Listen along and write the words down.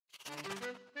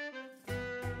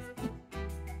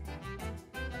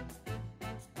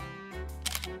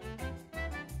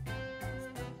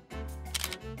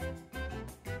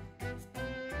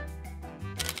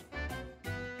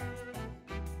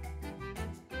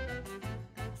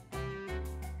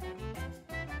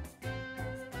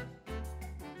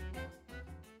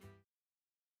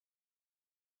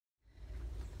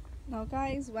Now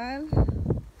guys, while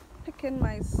picking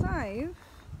my sieve,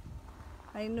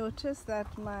 I noticed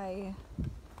that my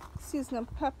seasonal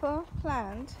pepper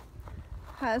plant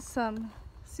has some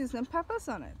seasonal peppers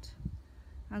on it.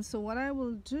 And so what I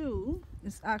will do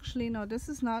is actually, now this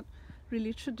is not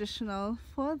really traditional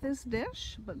for this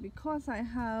dish, but because I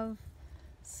have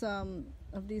some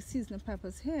of these seasonal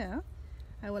peppers here,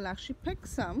 I will actually pick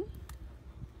some,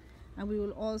 and we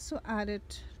will also add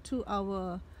it to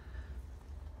our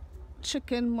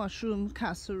chicken mushroom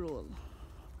casserole.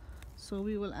 So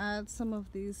we will add some of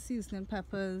these seasoning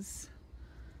peppers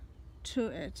to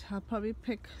it. I'll probably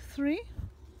pick 3.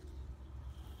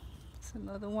 It's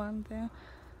another one there.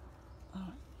 All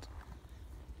right.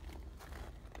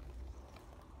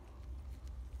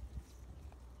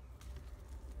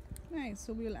 Nice,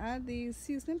 so we'll add these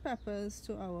seasoning peppers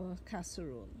to our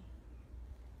casserole.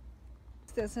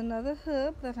 There's another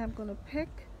herb that I'm going to pick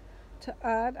to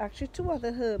add, actually 2 other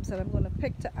herbs that I'm going to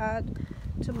pick to add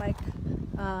to my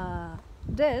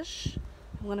dish.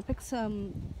 I'm going to pick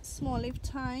some small leaf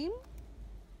thyme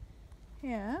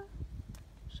here,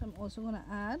 which I'm also going to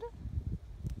add.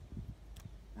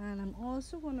 And I'm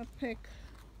also going to pick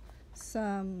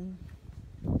some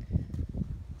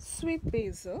sweet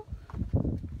basil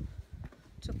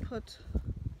to put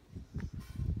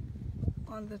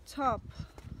on the top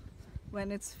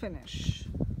when it's finished.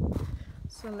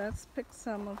 So let's pick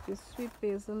some of these sweet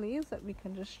basil leaves that we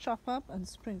can just chop up and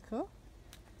sprinkle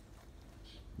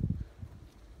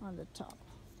on the top.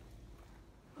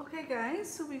 Okay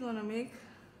guys, so we're going to make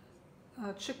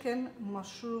a chicken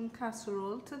mushroom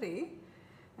casserole today,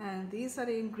 and these are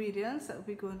the ingredients that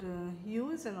we're going to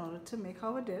use in order to make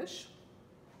our dish.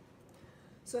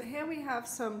 So here we have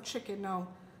some chicken. Now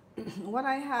what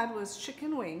I had was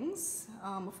chicken wings.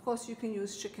 Of course you can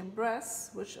use chicken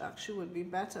breasts, which actually would be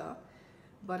better,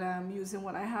 but I'm using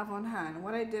what I have on hand.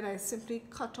 What I did, I simply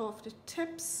cut off the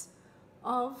tips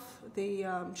of the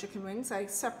chicken wings. I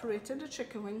separated the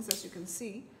chicken wings, as you can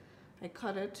see. I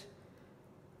cut it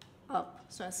up,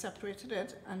 so I separated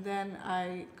it, and then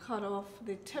I cut off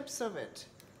the tips of it,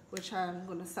 which I'm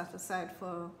going to set aside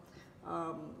for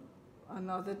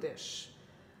another dish.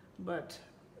 But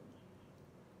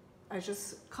I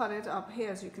just cut it up here,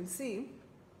 as you can see.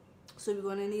 So we're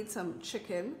going to need some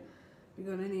chicken.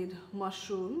 You're going to need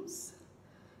mushrooms.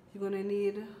 You're going to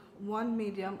need 1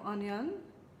 medium onion.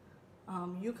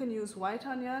 You can use white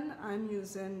onion. I'm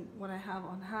using what I have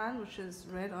on hand, which is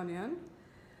red onion.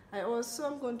 I also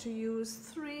am going to use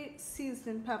 3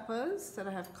 seasoning peppers that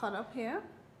I have cut up here.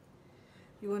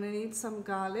 You're going to need some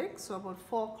garlic, so about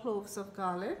 4 cloves of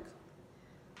garlic,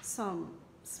 some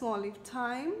small leaf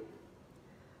thyme,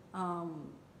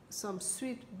 some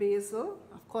sweet basil.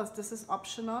 Of course this is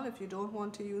optional. If you don't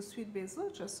want to use sweet basil,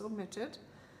 just omit it.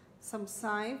 Some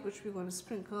thyme, which we're going to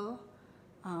sprinkle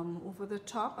over the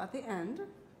top at the end.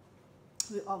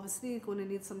 We're obviously going to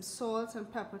need some salt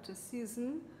and pepper to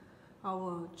season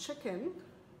our chicken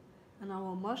and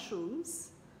our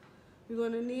mushrooms. We're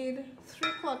going to need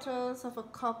 3/4 of a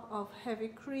cup of heavy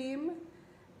cream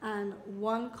and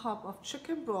 1 cup of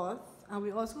chicken broth, and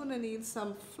we're also going to need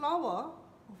some flour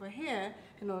over here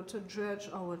in order to dredge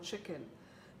our chicken.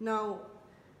 Now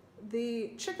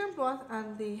the chicken broth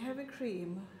and the heavy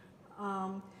cream,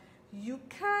 you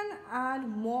can add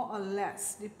more or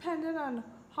less depending on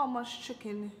how much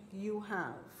chicken you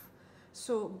have.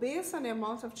 So based on the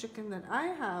amount of chicken that I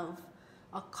have,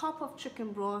 a cup of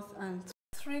chicken broth and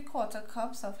 3/4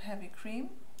 cups of heavy cream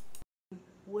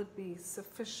would be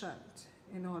sufficient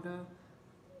in order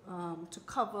to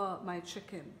cover my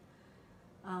chicken.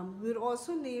 We'll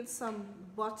also need some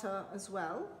butter as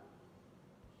well.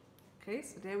 Okay,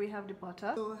 so there we have the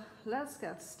butter. So let's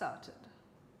get started.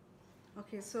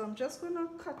 Okay, so I'm just going to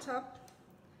cut up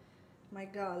my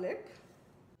garlic.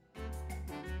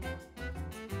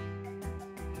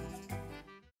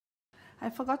 I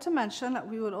forgot to mention that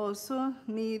we would also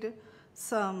need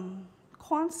some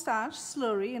cornstarch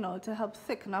slurry in order to help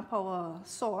thicken up our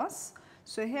sauce.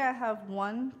 So here I have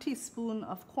 1 teaspoon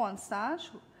of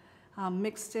cornstarch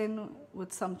mixed in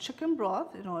with some chicken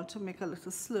broth in order to make a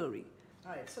little slurry.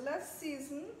 All right, so let's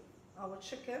season our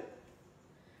chicken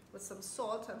with some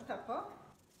salt and pepper.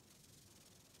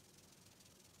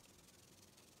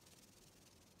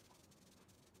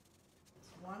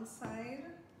 So one side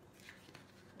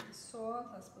with the salt.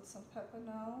 Let's put some pepper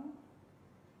now.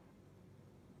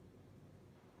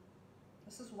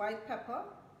 This is white pepper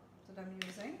that I'm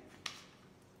using.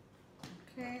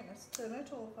 Okay, let's turn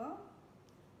it over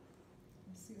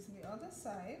and season the other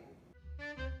side.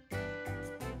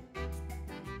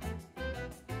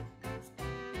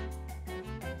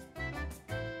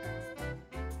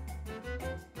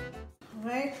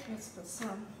 Right, let's put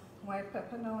some white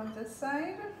pepper now on this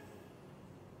side.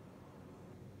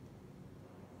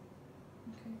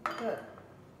 Okay, good.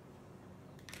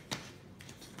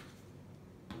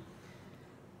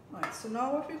 Alright, so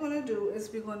now what we're gonna do is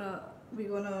we're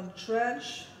gonna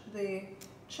dredge the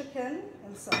chicken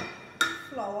in some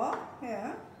flour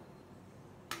here.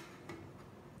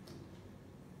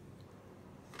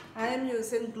 I am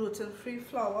using gluten-free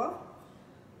flour.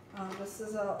 This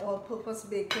is an all-purpose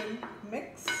baking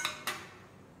mix.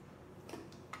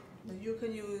 You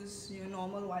can use your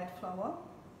normal white flour.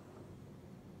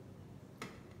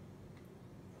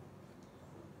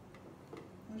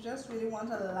 You just really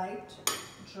want a light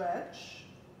dredge.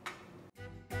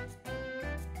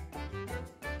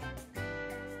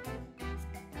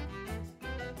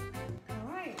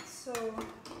 Alright, so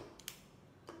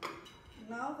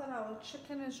now that our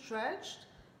chicken is dredged,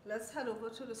 let's head over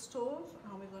to the stove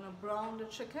and we're going to brown the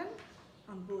chicken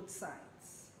on both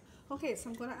sides. Okay, so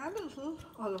I'm going to add a little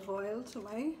olive oil to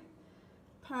my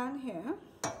pan here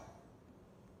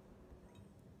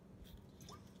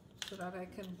so that I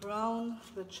can brown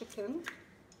the chicken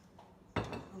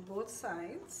on both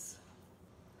sides.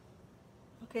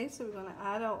 Okay, so we're going to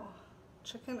add our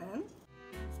chicken in.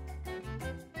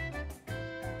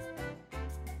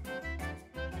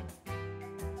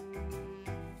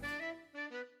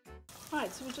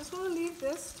 Alright, so we just want to leave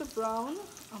this to brown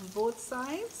on both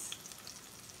sides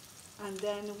and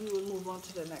then we will move on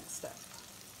to the next step.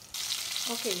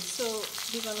 Okay, so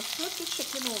we're going to flip the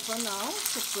chicken over now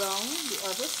to brown the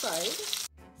other side.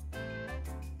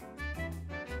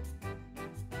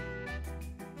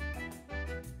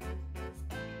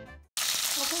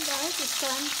 Okay guys, it's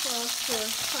time for us to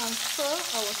transfer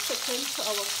our chicken to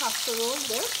our casserole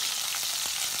dish.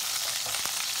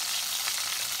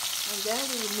 And then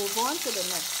we will move on to the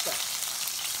next step.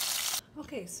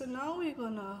 Okay, so now we're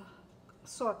going to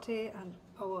saute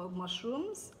our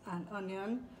mushrooms and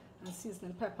onion and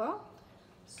seasoning pepper.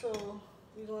 So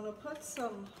we're going to put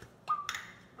some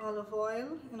olive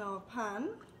oil in our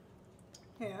pan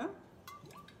here.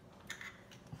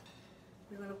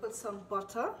 We're going to put some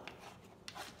butter.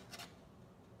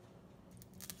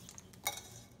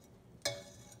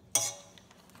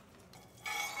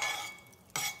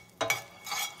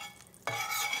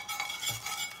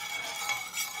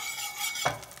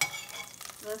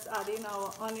 Let's add in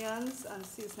our onions and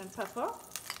seasoning pepper.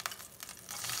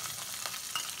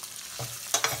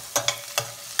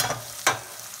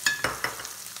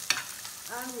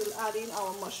 And we'll add in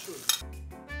our mushrooms.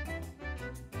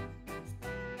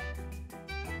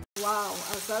 Wow,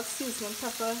 as that seasoning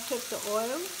pepper hit the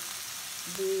oil,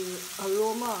 the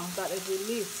aroma that it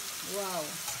released, wow,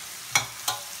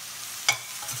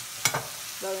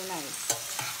 very nice.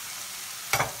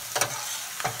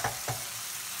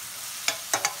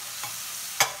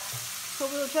 So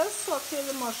we'll just saute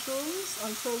the mushrooms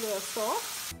until they're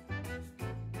soft.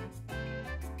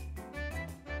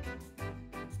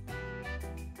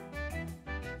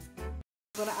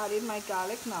 I'm going to add in my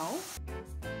garlic now.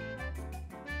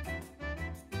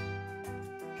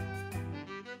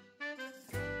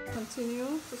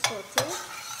 Continue to saute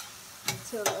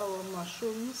until our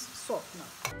mushrooms soften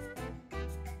up.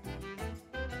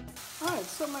 Alright,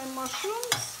 so my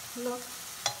mushrooms look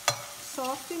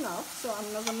soft enough, so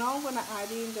I'm now going to add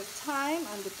in the thyme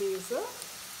and the basil.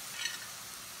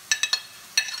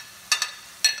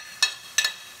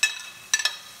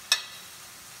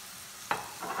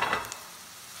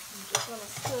 I'm just going to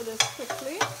stir this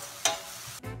quickly.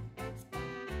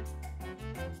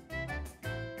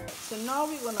 So now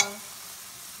we're going to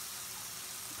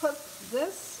put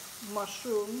this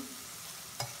mushroom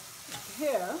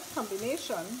here,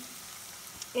 combination,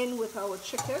 in with our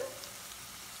chicken.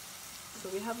 So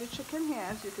we have the chicken here,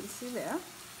 as you can see there.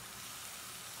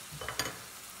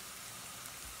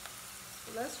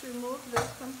 So let's remove this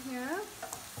from here.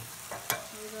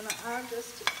 We're going to add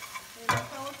this in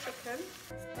our chicken.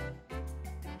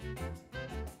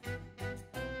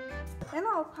 In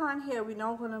our pan here, we're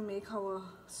now going to make our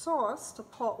sauce to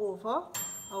pour over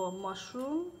our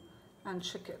mushroom and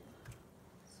chicken.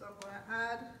 So I'm going to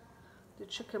add the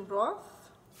chicken broth.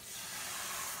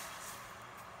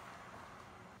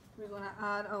 We're going to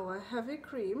add our heavy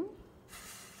cream.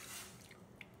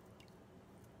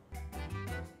 I'm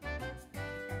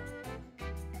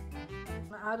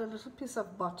going to add a little piece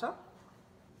of butter,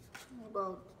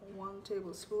 about 1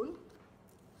 tablespoon.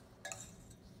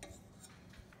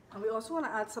 And we also want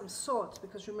to add some salt,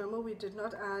 because remember we did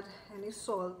not add any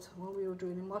salt when we were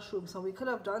doing the mushrooms, so we could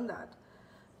have done that.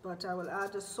 But I will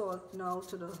add the salt now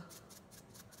to the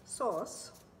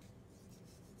sauce.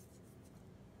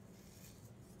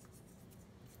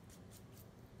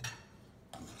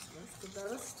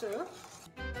 Let us stir.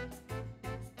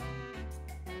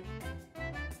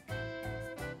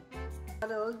 Add a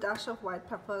little dash of white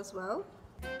pepper as well.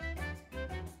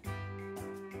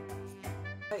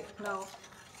 Right, now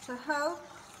to help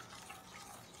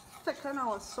thicken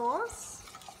our sauce,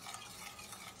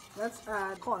 let's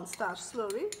add cornstarch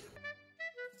slurry.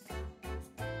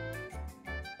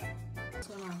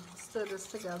 So now stir this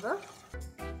together.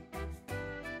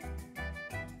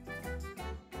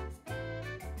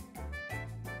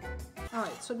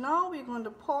 Alright, so now we're going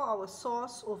to pour our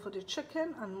sauce over the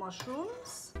chicken and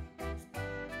mushrooms.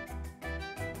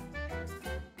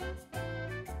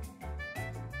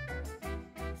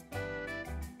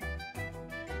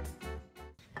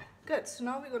 Good, so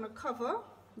now we're going to cover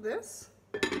this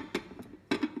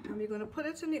and we're going to put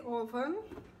it in the oven.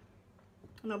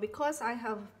 Now because I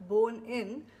have bone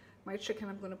in my chicken,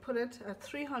 I'm going to put it at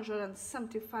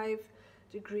 375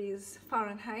 degrees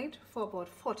Fahrenheit for about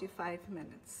 45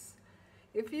 minutes.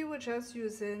 If you were just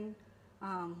using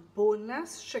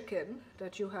boneless chicken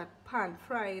that you had pan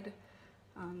fried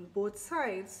on both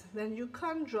sides, then you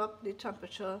can drop the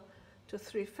temperature to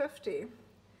 350.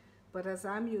 But as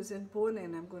I'm using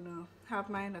bone-in, I'm going to have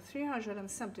mine at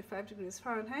 375 degrees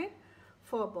Fahrenheit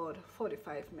for about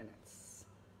 45 minutes.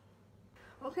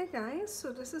 Okay guys,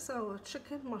 so this is our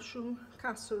chicken mushroom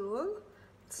casserole.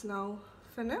 It's now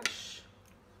finished.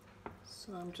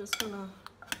 So I'm just going to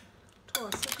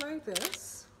toss it like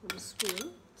this with a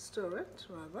spoon, stir it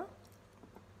rather.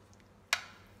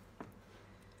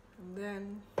 And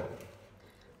then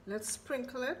let's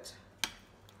sprinkle it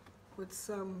with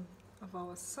some of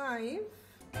our side.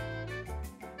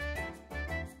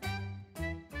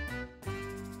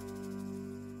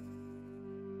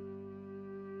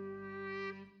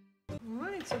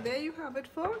 Alright, so there you have it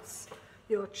folks,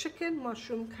 your chicken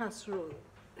mushroom casserole.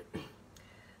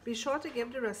 Be sure to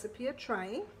give the recipe a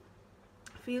try.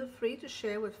 Feel free to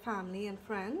share with family and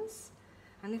friends.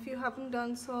 And if you haven't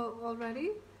done so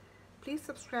already, please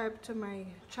subscribe to my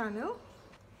channel.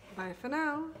 Bye for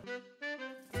now.